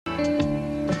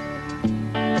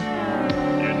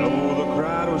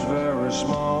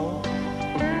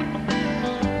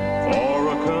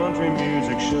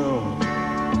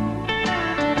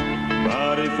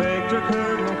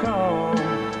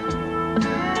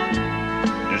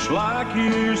like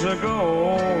years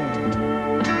ago.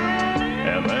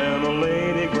 And then a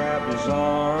lady grabbed his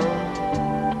arm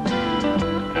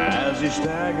as he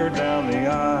staggered down the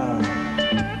aisle,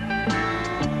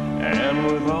 and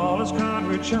with all his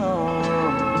country charm,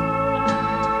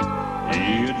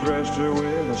 he addressed her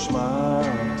with a smile.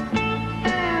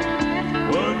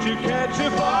 Would you catch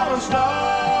a falling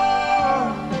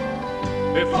star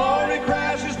before he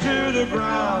crashes to the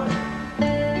ground?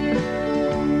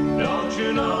 Don't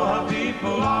you know how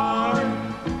people are?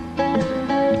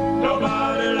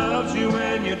 Nobody loves you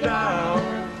when you're down.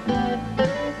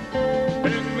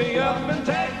 Pick me up and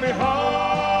take me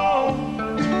home,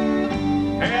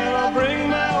 and I'll bring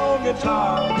my old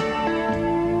guitar.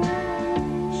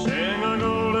 Sing a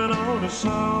golden older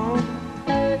song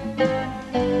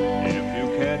if you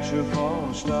catch a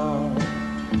falling star.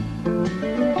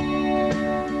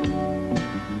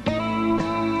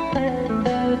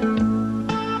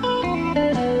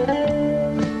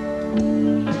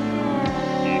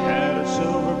 He had a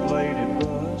silver-bladed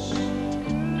bus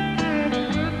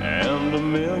and a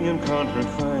million country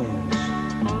fans.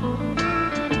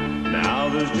 Now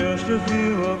there's just a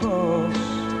few of us,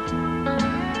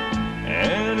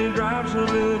 and he drives a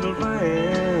little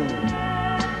van.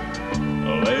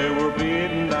 They were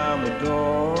beating down the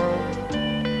door,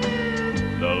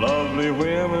 the lovely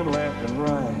women left and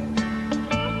right.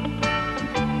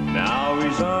 Now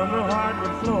he's on the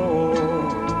hardwood floor,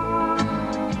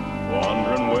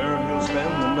 wondering where he'll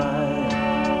spend the night.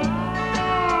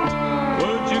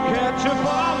 Would you catch a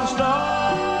falling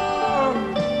star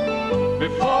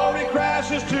before he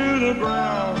crashes to the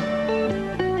ground?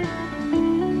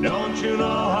 Don't you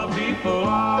know how people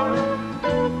are?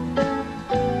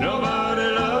 Nobody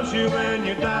loves you when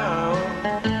you're down.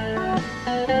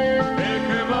 Pick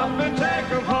him up and take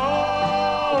him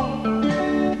home,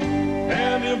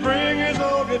 and he'll bring his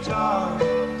old guitar.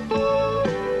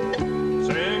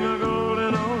 Sing a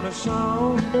golden older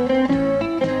song.